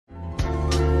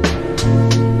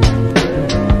Welcome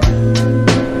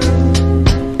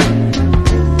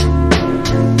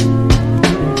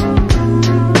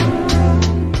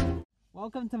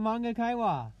to Manga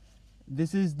Kaiwa.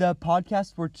 This is the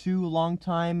podcast where two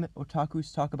longtime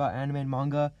otakus talk about anime and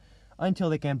manga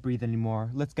until they can't breathe anymore.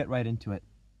 Let's get right into it.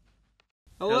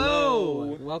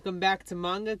 Hello. Welcome back to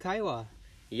Manga Kaiwa.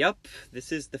 Yep,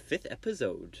 this is the 5th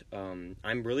episode.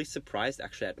 I'm really surprised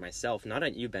actually at myself, not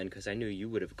at you, Ben, because I knew you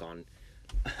would have gone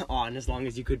on as long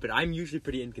as you could, but I'm usually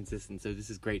pretty inconsistent, so this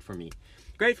is great for me.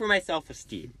 Great for my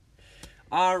self-esteem.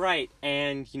 Alright,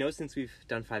 and since we've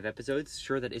done 5 episodes,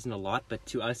 sure that isn't a lot, but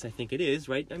to us I think it is,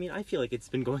 right? I mean, I feel like it's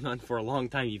been going on for a long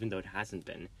time, even though it hasn't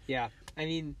been. Yeah, I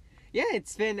mean,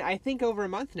 it's been, I think, over a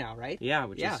month now, right? Yeah,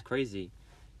 which is crazy.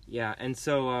 Yeah, and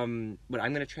so what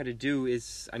I'm going to try to do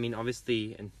is, I mean,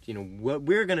 obviously, and, what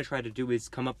we're going to try to do is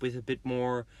come up with a bit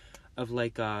more of, I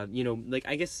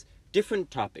guess,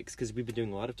 different topics, because we've been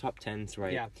doing a lot of top 10s,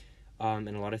 right? Yeah. And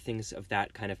a lot of things of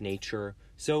that kind of nature.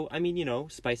 So, I mean,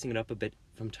 spicing it up a bit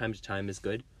from time to time is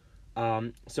good.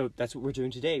 So that's what we're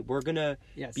doing today. We're going to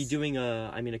be doing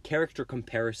a character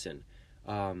comparison.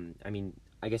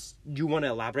 I guess, do you want to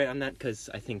elaborate on that? Because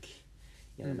I think,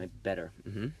 that might be better.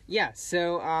 Mm-hmm. Yeah,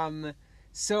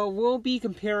 so we'll be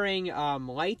comparing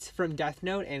Light from Death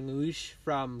Note and Lelouch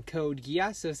from Code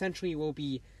Geass. So essentially we'll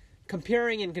be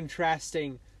comparing and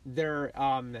contrasting their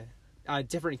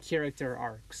different character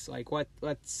arcs, like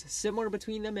what's similar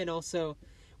between them and also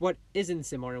what isn't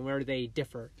similar and where they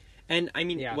differ. And I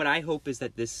mean, what I hope is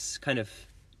that this kind of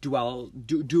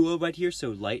duo right here,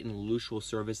 so Light and Lelouch, will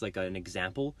serve as like an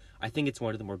example. I think it's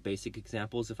one of the more basic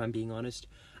examples, if I'm being honest,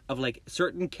 of like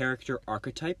certain character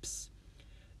archetypes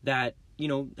that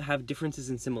have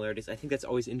differences and similarities. I think that's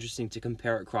always interesting to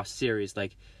compare across series,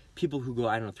 like people who go,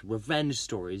 I don't know, through revenge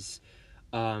stories,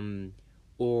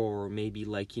 or maybe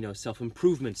like,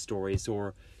 self-improvement stories,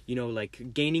 or,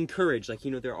 like gaining courage. Like,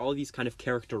 there are all these kind of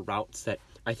character routes that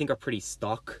I think are pretty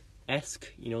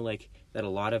stock-esque, like that a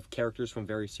lot of characters from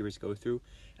various series go through,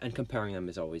 and comparing them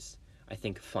is always, I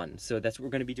think, fun. So that's what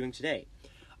we're going to be doing today.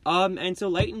 And so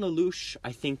Light and Lelouch,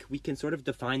 I think we can sort of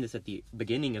define this at the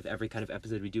beginning of every kind of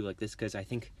episode we do like this, because I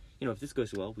think, if this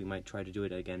goes well, we might try to do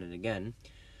it again and again.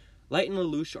 Light and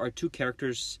Lelouch are two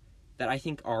characters that I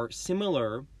think are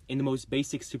similar in the most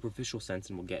basic superficial sense,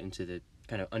 and we'll get into the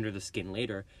kind of under the skin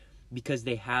later, because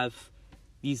they have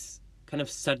these kind of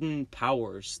sudden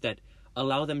powers that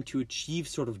allow them to achieve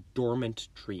sort of dormant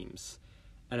dreams.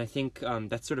 And I think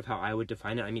that's sort of how I would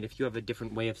define it. I mean, if you have a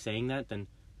different way of saying that, then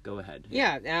go ahead.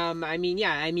 Yeah,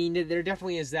 there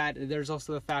definitely is that. There's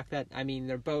also the fact that,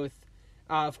 they're both,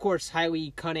 of course,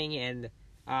 highly cunning and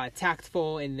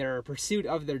tactful in their pursuit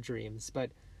of their dreams,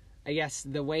 but I guess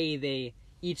the way they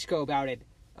each go about it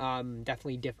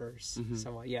definitely differs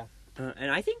somewhat, yeah.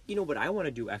 And I think, what I want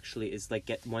to do actually is like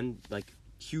get one like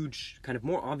huge kind of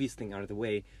more obvious thing out of the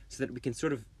way so that we can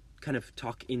sort of kind of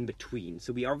talk in between.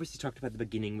 So we obviously talked about the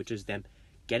beginning, which is them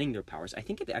getting their powers. I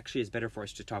think it actually is better for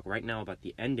us to talk right now about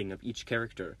the ending of each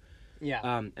character.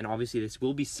 Yeah. And obviously this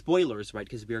will be spoilers, right?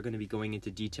 Because we are going to be going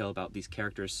into detail about these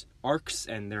characters' arcs,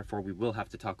 and therefore we will have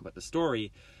to talk about the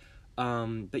story.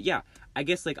 But yeah, I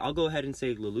guess like I'll go ahead and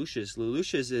say Lelouch's.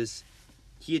 Lelouch's is,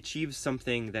 he achieves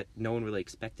something that no one really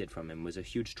expected from him. It was a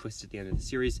huge twist at the end of the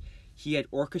series. He had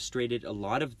orchestrated a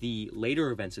lot of the later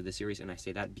events of the series, and I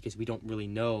say that because we don't really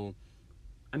know.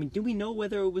 I mean, do we know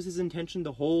whether it was his intention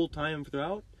the whole time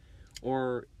throughout?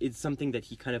 Or it's something that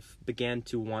he kind of began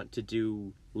to want to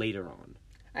do later on?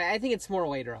 I think it's more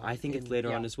later on. I think it's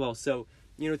later on as well. So,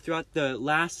 throughout the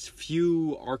last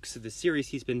few arcs of the series,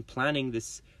 he's been planning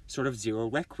this sort of Zero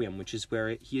Requiem, which is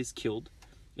where he is killed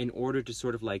in order to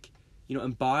sort of like,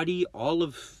 embody all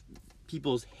of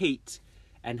people's hate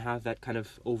and have that kind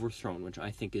of overthrown, which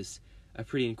I think is a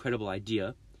pretty incredible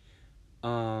idea.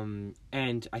 And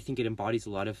I think it embodies a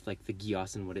lot of like the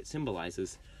Geass and what it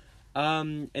symbolizes.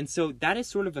 And so that is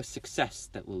sort of a success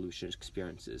that Lelouch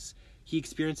experiences. He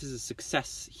experiences a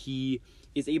success. He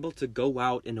is able to go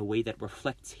out in a way that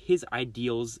reflects his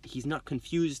ideals. He's not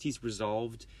confused. He's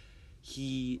resolved.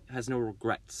 He has no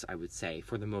regrets, I would say,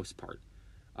 for the most part.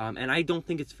 And I don't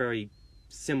think it's very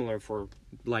similar for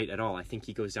Light at all. I think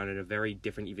he goes down in a very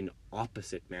different, even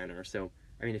opposite manner. So,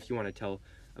 I mean, if you want to tell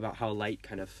about how Light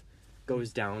kind of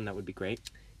goes down, that would be great.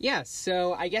 Yeah,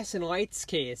 so I guess in Light's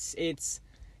case, it's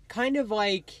kind of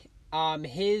like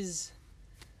his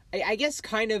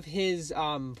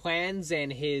plans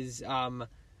and his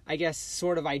I guess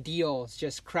sort of ideals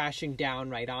just crashing down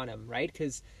right on him, right?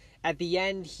 Because at the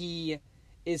end he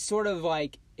is sort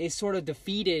of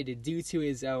defeated due to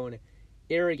his own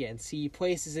arrogance. He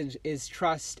places his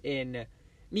trust in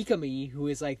Mikami, who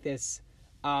is like this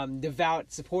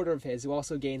devout supporter of his, who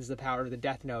also gains the power of the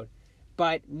Death Note.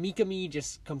 But Mikami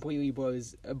just completely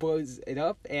blows it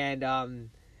up, and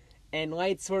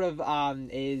Light sort of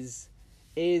is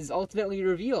ultimately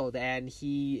revealed, and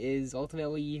he is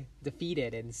ultimately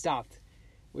defeated and stopped,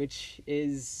 which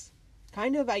is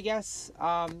kind of, I guess,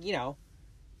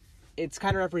 it's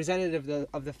kind of representative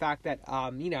of the fact that,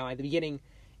 at the beginning,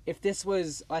 if this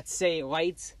was, let's say,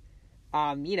 Light,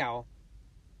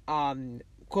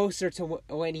 closer to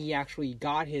when he actually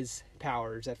got his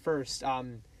powers at first,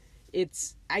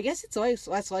 it's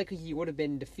less likely he would have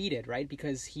been defeated, right?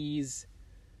 Because he's,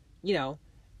 I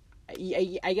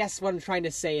guess what I'm trying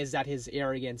to say is that his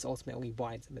arrogance ultimately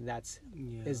blinds him, and that's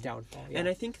his downfall. Yeah. And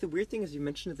I think the weird thing is, you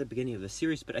mentioned at the beginning of the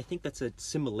series, but I think that's a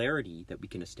similarity that we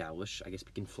can establish. I guess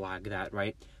we can flag that,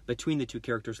 right? Between the two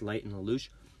characters, Light and Lelouch,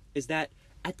 is that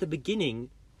at the beginning,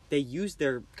 they use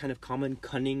their kind of common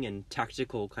cunning and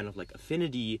tactical kind of like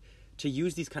affinity to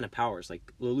use these kind of powers.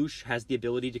 Like, Lelouch has the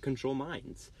ability to control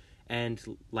minds,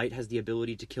 and Light has the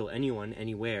ability to kill anyone,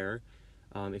 anywhere,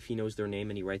 if he knows their name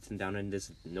and he writes them down in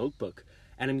this notebook.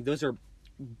 And I mean, those are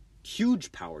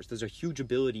huge powers. Those are huge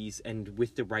abilities, and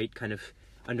with the right kind of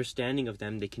understanding of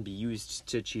them, they can be used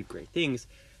to achieve great things.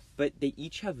 But they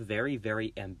each have very,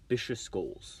 very ambitious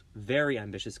goals. Very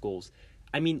ambitious goals.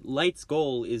 I mean, Light's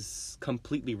goal is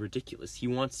completely ridiculous. He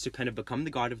wants to kind of become the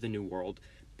god of the new world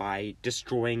by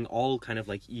destroying all kind of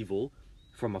like evil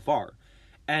from afar.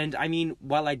 And I mean,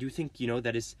 while I do think,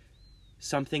 that is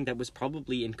something that was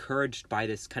probably encouraged by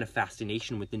this kind of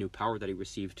fascination with the new power that he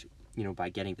received, by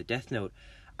getting the Death Note,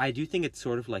 I do think it's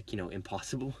sort of like,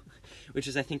 impossible, which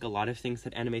is, I think, a lot of things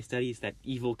that anime studies, that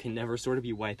evil can never sort of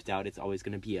be wiped out. It's always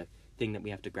going to be a thing that we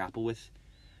have to grapple with.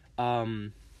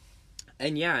 And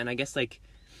I guess, like,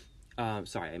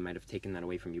 sorry, I might have taken that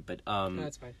away from you, but, No,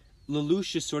 that's fine.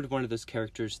 Lelouch is sort of one of those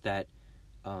characters that,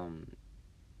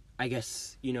 I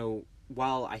guess,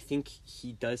 while I think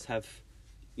he does have,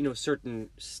 certain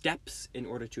steps in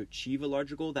order to achieve a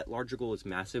larger goal, that larger goal is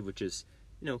massive, which is,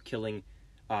 killing,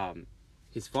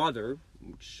 his father,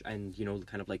 and,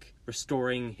 kind of like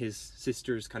restoring his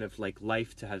sister's kind of like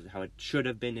life to how it should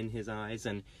have been in his eyes.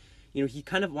 And, he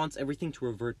kind of wants everything to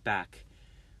revert back,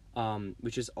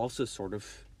 which is also sort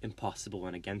of impossible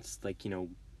and against, like,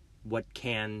 what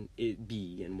can it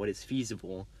be and what is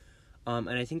feasible. And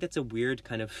I think that's a weird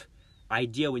kind of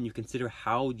idea when you consider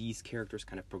how these characters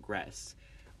kind of progress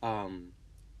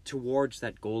towards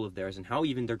that goal of theirs, and how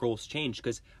even their goals change,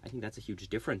 because I think that's a huge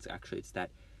difference, actually. It's that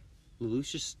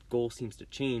Lelouch's goal seems to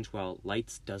change while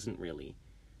Light's doesn't really.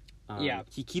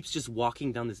 He keeps just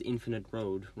walking down this infinite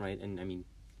road, right? And I mean,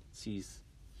 he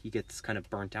gets kind of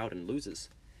burnt out and loses.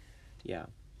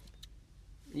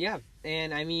 Yeah,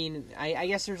 and I mean, I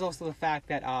guess there's also the fact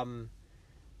that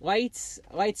Light's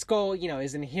goal,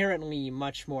 is inherently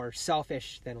much more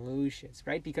selfish than Lelouch's,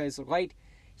 right? Because Light,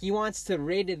 he wants to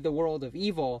rid the world of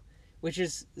evil, which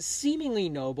is seemingly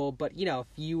noble, but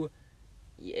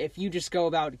if you just go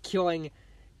about killing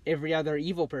every other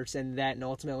evil person, then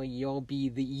ultimately you'll be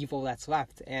the evil that's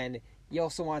left. And he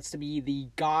also wants to be the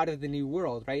god of the new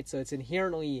world, right? So it's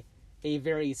inherently a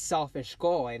very selfish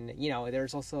goal, and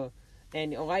there's also,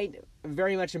 and Light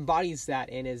very much embodies that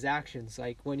in his actions.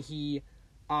 Like, when he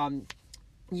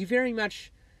very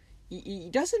much, he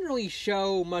doesn't really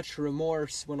show much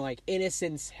remorse when, like,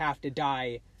 innocents have to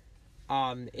die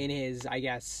in his, I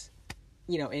guess,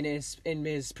 in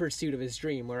his pursuit of his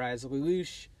dream, whereas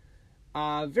Lelouch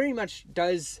very much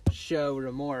does show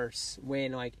remorse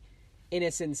when, like,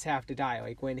 innocents have to die,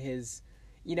 like when his,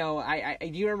 I do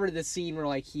you remember the scene where,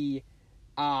 like, he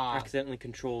accidentally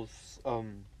controls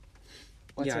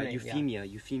what's her name?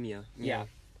 Euphemia. Yeah.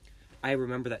 I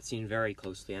remember that scene very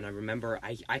closely, and I remember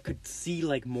I could see,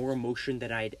 like, more emotion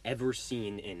than I had ever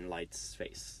seen in Light's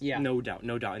face. Yeah. No doubt.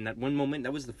 In that one moment,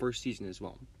 that was the first season as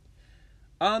well.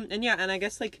 And I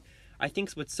guess, like, I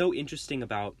think what's so interesting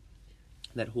about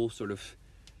that whole sort of,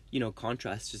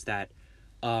 contrast is that,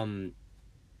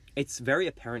 it's very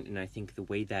apparent in, I think, the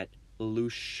way that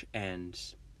Lelouch and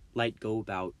Light go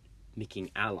about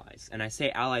making allies. And I say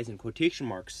allies in quotation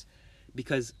marks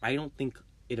because I don't think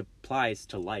it applies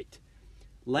to Light.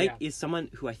 Light is someone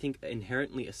who I think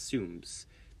inherently assumes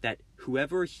that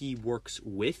whoever he works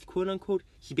with, quote unquote,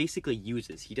 he basically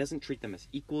uses. He doesn't treat them as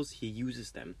equals, he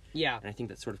uses them. Yeah. And I think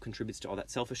that sort of contributes to all that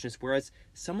selfishness. Whereas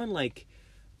someone like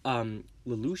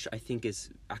Lelouch, I think, is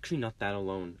actually not that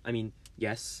alone. I mean,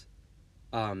 yes,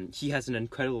 he has an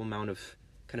incredible amount of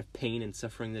kind of pain and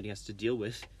suffering that he has to deal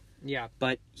with. Yeah.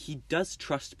 But he does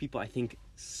trust people, I think,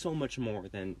 so much more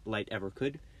than Light ever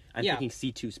could. I'm thinking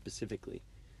C2 specifically.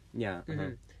 Yeah.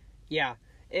 Mm-hmm. Yeah.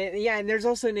 Yeah, and there's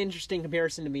also an interesting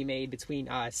comparison to be made between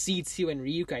C2 and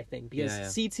Ryuk, I think, because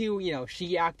C2,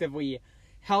 she actively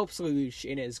helps Lelouch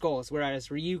in his goals, whereas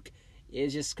Ryuk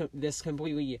is just this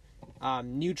completely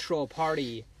neutral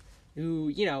party who,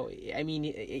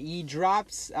 he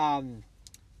drops...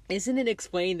 isn't it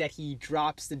explained that he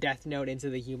drops the Death Note into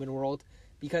the human world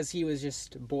because he was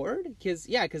just bored? Because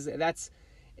that's...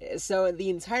 So the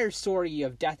entire story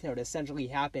of Death Note essentially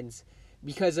happens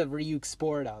because of Ryuk's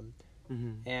boredom.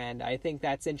 Mm-hmm. And I think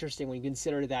that's interesting when you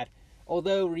consider that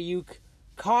although Ryuk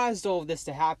caused all of this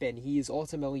to happen, he's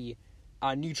ultimately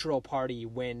a neutral party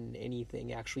when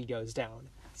anything actually goes down.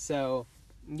 So,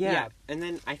 yeah. And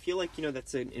then I feel like,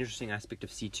 that's an interesting aspect of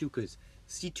C2, because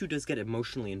C2 does get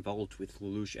emotionally involved with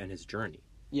Lelouch and his journey.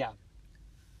 Yeah.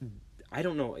 I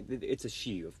don't know. It's a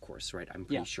she, of course, right? I'm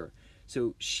pretty sure.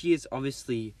 So she is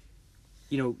obviously,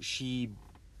 she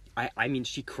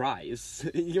cries.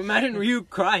 You imagine Ryu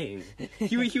crying.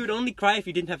 He would only cry if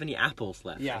he didn't have any apples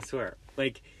left, I swear.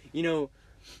 Like,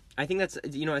 I think that's,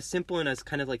 as simple and as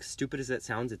kind of like stupid as that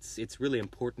sounds, it's really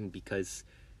important because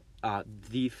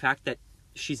the fact that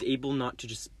she's able to not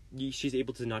just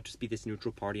be this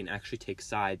neutral party and actually take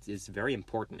sides is very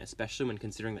important, especially when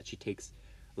considering that she takes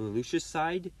Lelouch's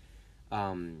side,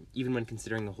 even when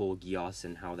considering the whole Gios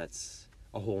and how that's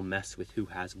a whole mess with who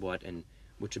has what and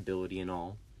which ability and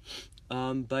all.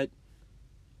 But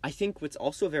I think what's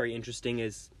also very interesting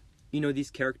is,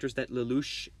 these characters that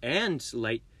Lelouch and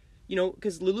Light,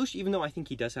 because Lelouch, even though I think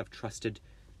he does have trusted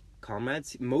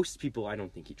comrades, most people I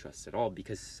don't think he trusts at all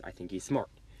because I think he's smart.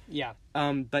 Yeah.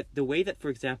 But the way that, for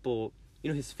example,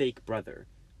 his fake brother,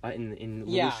 in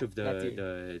Lelouch of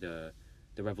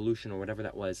the Revolution or whatever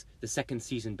that was, the second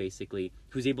season basically,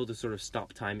 who's able to sort of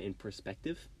stop time in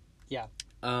perspective. Yeah.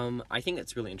 I think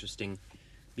that's really interesting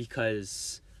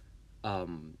because, I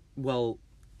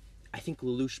think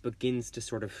Lelouch begins to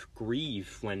sort of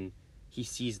grieve when he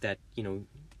sees that,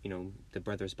 the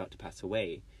brother's about to pass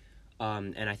away.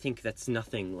 And I think that's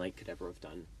nothing Light could ever have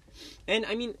done. And,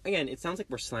 I mean, again, it sounds like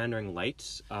we're slandering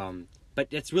Light, but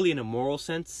it's really in a moral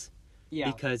sense. Yeah.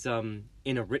 Because,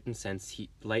 in a written sense,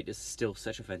 Light is still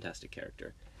such a fantastic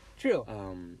character. True.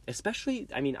 Especially,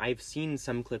 I mean, I've seen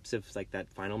some clips of, like, that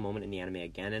final moment in the anime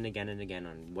again and again and again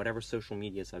on whatever social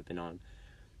medias I've been on.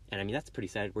 And, I mean, that's pretty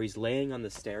sad, where he's laying on the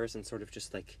stairs and sort of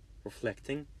just, like,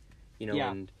 reflecting,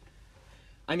 and...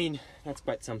 I mean, that's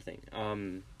quite something.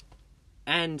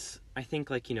 And I think,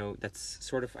 like, that's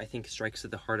sort of, I think, strikes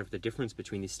at the heart of the difference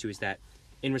between these two, is that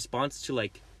in response to,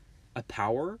 like, a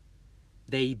power,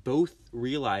 they both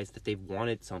realize that they've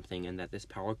wanted something and that this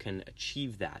power can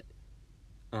achieve that.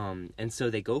 And so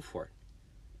they go for it.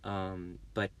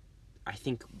 But I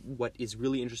think what is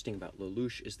really interesting about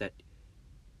Lelouch is that,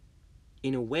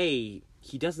 in a way,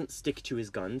 he doesn't stick to his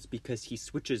guns because he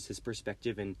switches his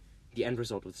perspective and the end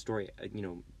result of the story,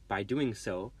 by doing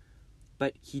so.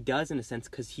 But he does, in a sense,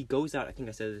 because he goes out, I think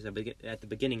I said this at the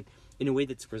beginning, in a way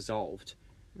that's resolved.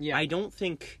 Yeah. I don't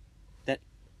think that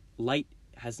Light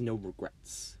has no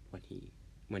regrets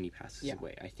when he passes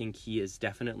away. I think he is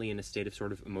definitely in a state of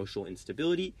sort of emotional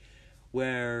instability,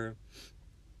 where,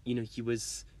 he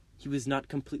was not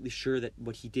completely sure that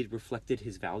what he did reflected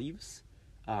his values,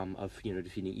 of,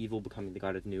 defeating evil, becoming the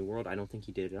god of the new world. I don't think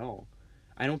he did at all.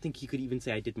 I don't think he could even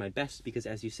say I did my best, because,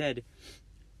 as you said,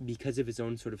 because of his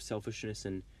own sort of selfishness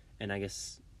and I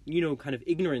guess, kind of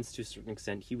ignorance to a certain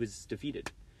extent, he was defeated.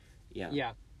 Yeah.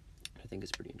 Yeah. I think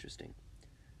it's pretty interesting.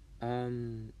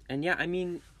 And yeah, I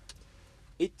mean,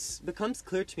 it becomes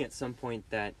clear to me at some point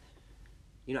that,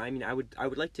 I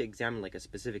would like to examine, like, a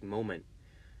specific moment.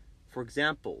 For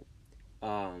example,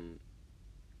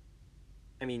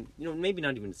 maybe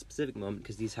not even a specific moment,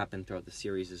 because these happen throughout the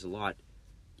series. There's a lot.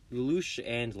 Lelouch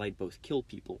and Light both kill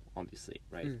people, obviously,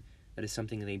 right? That is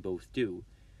something they both do.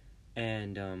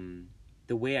 And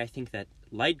the way I think that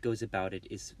Light goes about it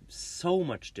is so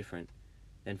much different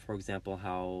than, for example,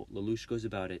 how Lelouch goes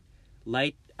about it.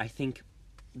 Light, I think,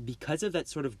 because of that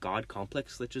sort of god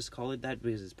complex, let's just call it that,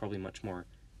 because it's probably much more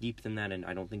deep than that, and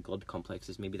I don't think god complex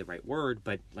is maybe the right word,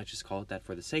 but let's just call it that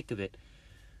for the sake of it.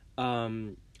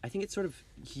 I think it's sort of,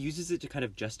 he uses it to kind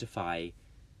of justify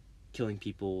killing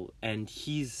people, and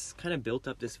he's kind of built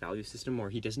up this value system where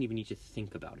he doesn't even need to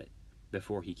think about it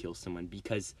before he kills someone,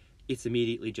 because it's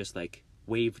immediately just, like,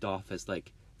 waved off as,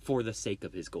 like, for the sake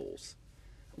of his goals.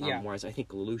 Whereas I think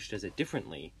Lelouch does it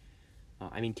differently.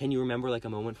 Can you remember, like, a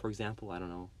moment, for example? I don't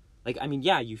know. Like,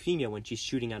 Euphemia, when she's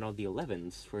shooting at all the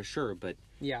 11s, for sure, but...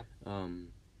 Yeah.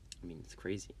 It's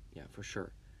crazy. Yeah, for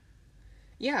sure.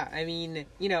 Yeah,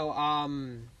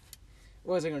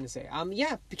 what was I going to say?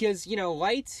 Because,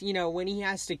 Light, when he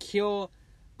has to kill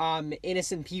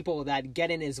innocent people that get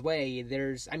in his way.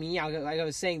 There's, I mean, yeah, like I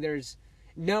was saying, there's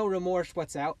no remorse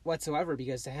whatsoever,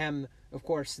 because to him, of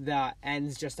course, the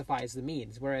ends justifies the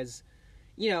means. Whereas,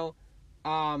 Lelouch,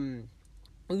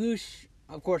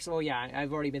 of course, oh yeah,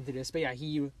 I've already been through this, but yeah,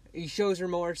 he shows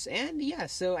remorse, and yeah,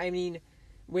 so I mean,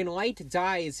 when Light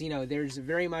dies, there's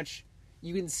very much,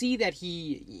 you can see that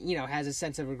he, has a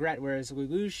sense of regret, whereas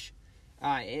Lelouch,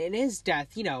 in his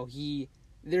death,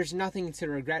 there's nothing to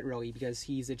regret really, because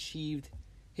he's achieved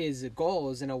his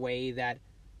goals in a way that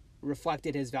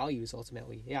reflected his values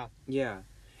ultimately. Yeah. Yeah.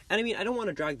 And I mean, I don't want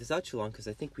to drag this out too long, because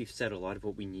I think we've said a lot of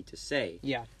what we need to say.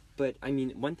 Yeah. But I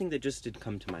mean, one thing that just did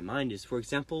come to my mind is, for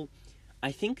example,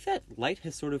 I think that Light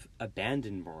has sort of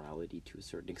abandoned morality to a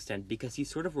certain extent, because he's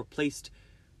sort of replaced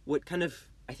what kind of,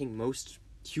 I think, most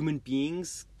human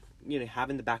beings, have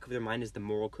in the back of their mind as the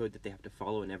moral code that they have to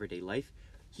follow in everyday life.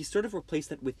 He's sort of replaced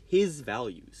that with his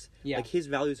values. Yeah. Like, his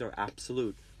values are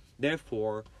absolute.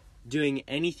 Therefore, doing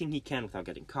anything he can without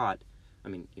getting caught, I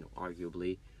mean,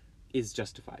 arguably, is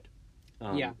justified.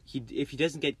 Yeah. If he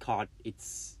doesn't get caught,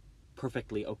 it's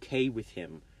perfectly okay with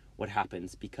him what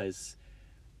happens, because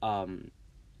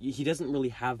he doesn't really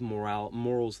have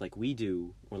morals like we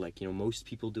do, or like, most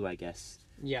people do, I guess.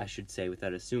 Yeah. I should say,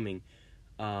 without assuming.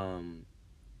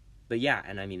 But yeah,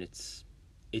 and I mean, it's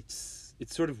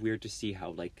sort of weird to see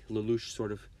how, like, Lelouch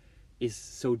sort of is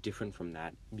so different from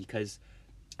that, because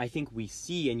I think we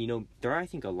see, and there are, I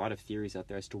think, a lot of theories out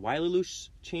there as to why Lelouch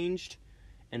changed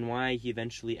and why he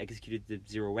eventually executed the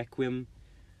Zero Requiem,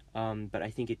 but I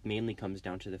think it mainly comes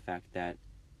down to the fact that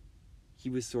he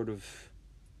was sort of,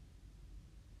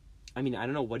 I mean, I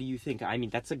don't know, what do you think? I mean,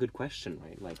 that's a good question,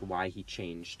 right? Like, why he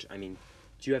changed. I mean,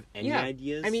 do you have any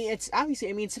ideas? I mean, it's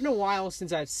been a while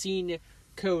since I've seen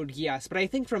Code Geass, but I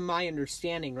think from my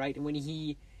understanding, right, when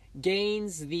he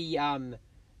gains the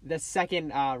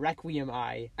second Requiem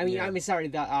eye, the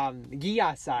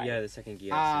Geass eye. Yeah, the second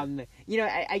Geass.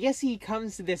 I guess he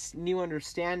comes to this new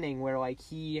understanding where, like,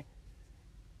 he,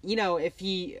 if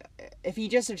he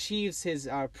just achieves his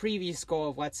previous goal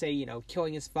of, let's say,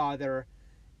 killing his father,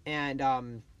 and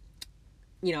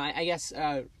I guess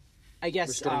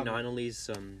restoring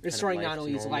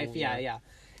Nonely's life. Yeah.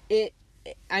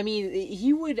 I mean,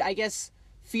 he would, I guess,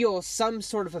 feel some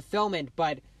sort of fulfillment,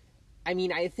 but I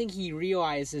mean, I think he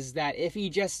realizes that if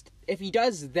he does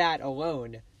that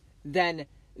alone, then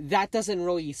that doesn't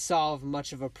really solve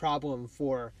much of a problem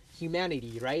for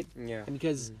humanity, right? Yeah.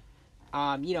 Because,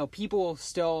 people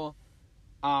still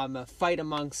fight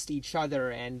amongst each other,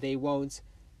 and they won't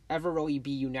ever really be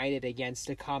united against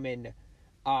a common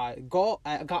goal,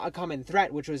 a common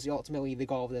threat, which was ultimately the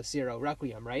goal of the Zero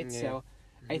Requiem, right? Yeah. So,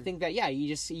 I think that,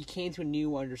 he came to a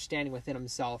new understanding within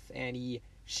himself, and he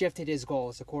shifted his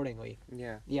goals accordingly.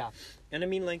 Yeah. Yeah. And I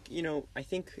mean, like, I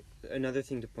think another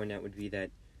thing to point out would be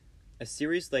that a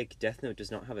series like Death Note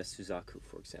does not have a Suzaku,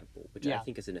 for example, which I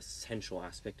think is an essential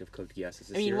aspect of Code Geass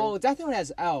as a series. Well, Death Note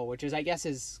has L, which is, I guess,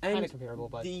 is kind of comparable,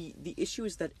 but the issue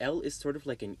is that L is sort of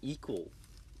like an equal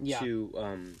to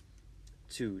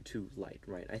Light,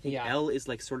 right? I think L is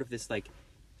like sort of this, like,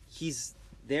 he's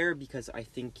there because I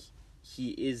think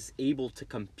he is able to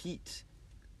compete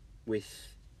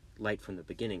with Light from the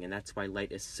beginning, and that's why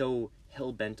Light is so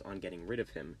hell-bent on getting rid of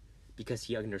him, because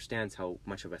he understands how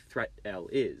much of a threat L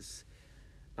is.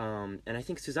 And I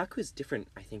think Suzaku is different,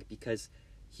 I think, because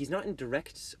he's not in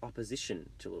direct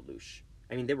opposition to Lelouch.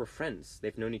 I mean, they were friends.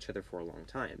 They've known each other for a long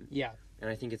time. Yeah.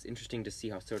 And I think it's interesting to see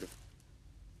how sort of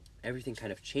everything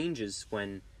kind of changes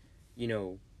when,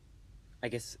 I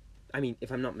guess, I mean,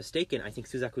 if I'm not mistaken, I think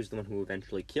Suzaku is the one who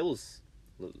eventually kills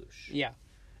Lelouch. Yeah.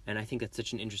 And I think that's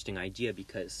such an interesting idea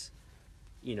because,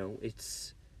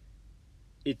 it's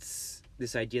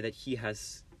this idea that he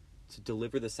has to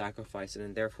deliver the sacrifice and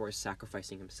then therefore is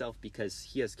sacrificing himself because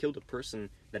he has killed a person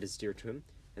that is dear to him,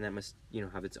 and that must,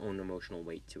 have its own emotional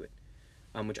weight to it.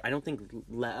 Which I don't think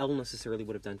L necessarily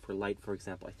would have done for Light, for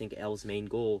example. I think L's main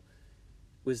goal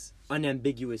was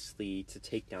unambiguously to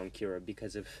take down Kira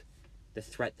because of the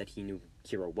threat that he knew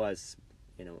Kira was,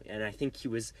 and I think he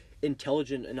was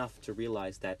intelligent enough to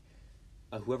realize that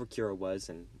whoever Kira was,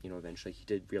 and, eventually he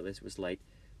did realize it was Light,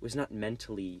 was not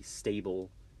mentally stable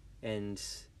and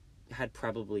had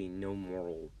probably no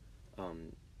moral,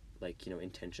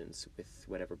 intentions with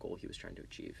whatever goal he was trying to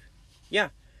achieve. Yeah.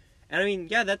 And I mean,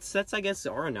 that's I guess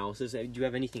our analysis. Do you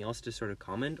have anything else to sort of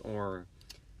comment, or,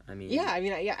 I mean? Yeah, I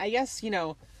mean, I guess,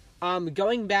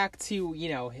 going back to,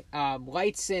 Light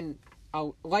and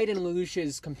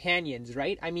Lelouch's companions,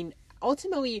 right? I mean,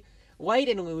 ultimately, Light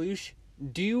and Lelouch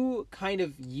do kind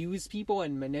of use people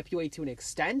and manipulate to an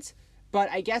extent, but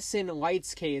I guess in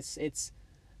Light's case, it's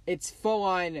full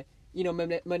on,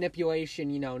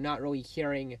 manipulation, not really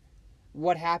caring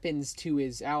what happens to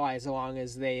his allies as long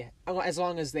as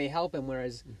they help him.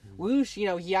 Whereas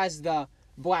Lelouch, he has the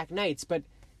Black Knights, but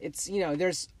it's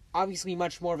there's obviously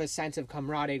much more of a sense of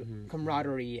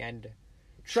camaraderie and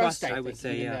trust. I would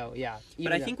say, yeah.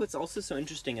 But I think what's also so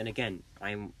interesting, and again,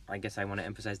 I guess I want to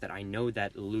emphasize that I know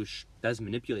that Lelouch does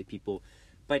manipulate people,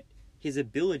 but his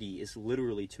ability is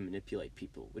literally to manipulate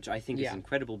people, which I think is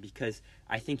incredible, because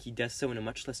I think he does so in a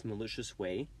much less malicious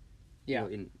way. Yeah.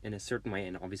 In a certain way,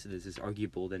 and obviously this is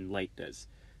arguable, than Light does,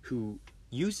 who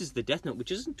uses the Death Note,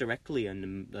 which isn't directly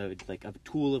like a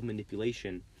tool of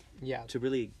manipulation, to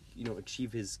really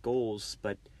achieve his goals.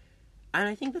 And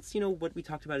I think that's what we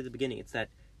talked about at the beginning. It's that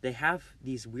they have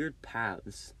these weird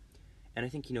paths, and I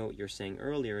think what you're saying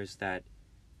earlier is that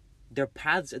their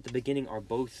paths at the beginning are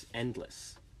both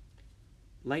endless.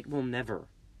 Light will never,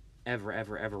 ever,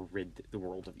 ever, ever rid the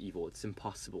world of evil. It's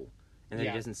impossible. And that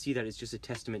he doesn't see that, it's just a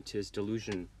testament to his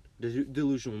delusional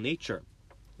nature.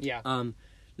 Yeah.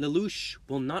 Lelouch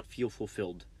will not feel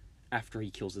fulfilled after he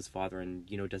kills his father and,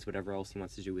 does whatever else he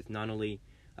wants to do with Nanali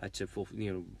to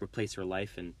replace her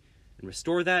life and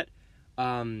restore that.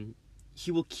 He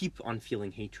will keep on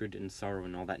feeling hatred and sorrow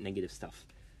and all that negative stuff.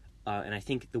 And I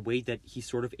think the way that he's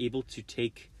sort of able to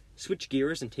switch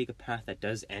gears and take a path that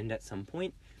does end at some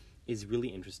point is really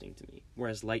interesting to me.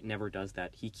 Whereas Light never does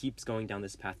that. He keeps going down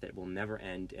this path that will never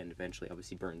end and eventually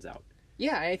obviously burns out.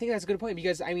 Yeah, I think that's a good point,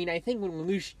 because I think when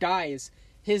Lelouch dies,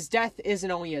 his death isn't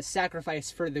only a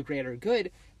sacrifice for the greater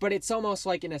good, but it's almost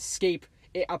like an escape,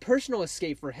 a personal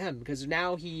escape for him, because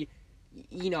now he,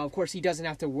 of course he doesn't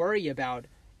have to worry about,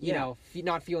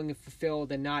 not feeling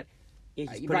fulfilled and not...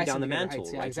 Yeah, he's putting down the mantle,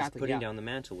 right? Yeah, exactly, he's putting down the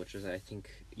mantle, which is, I think,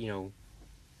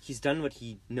 he's done what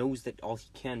he knows that all he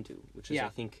can do, which is, I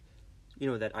think,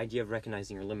 that idea of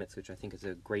recognizing your limits, which I think is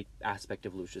a great aspect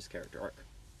of Lelouch's character arc.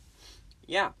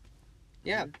 Yeah.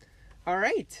 Yeah. All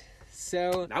right.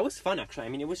 So that was fun,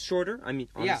 actually. It was shorter.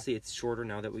 Honestly, it's shorter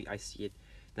now that I see it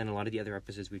than a lot of the other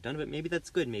episodes we've done, but maybe that's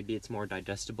good. Maybe it's more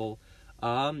digestible.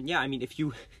 If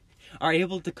you are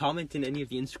able to comment in any of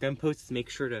the Instagram posts, make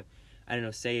sure to,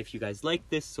 say if you guys like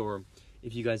this or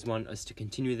if you guys want us to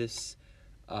continue this.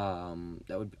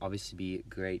 That would obviously be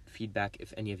great feedback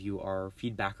if any of you are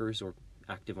feedbackers or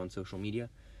active on social media.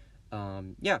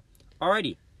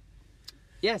 Alrighty.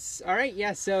 Yes, alright,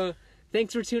 yeah, so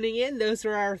thanks for tuning in. Those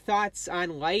are our thoughts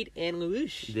on Light and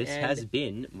Lelouch. This has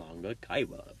been Manga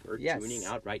Kaiwa. We're tuning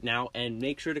out right now, and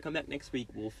make sure to come back next week.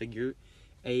 We'll figure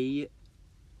a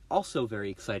also very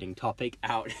exciting topic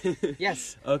out.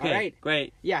 Yes. Okay, all right.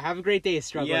 Great. Yeah, have a great day,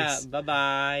 strugglers. Yeah,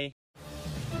 bye-bye.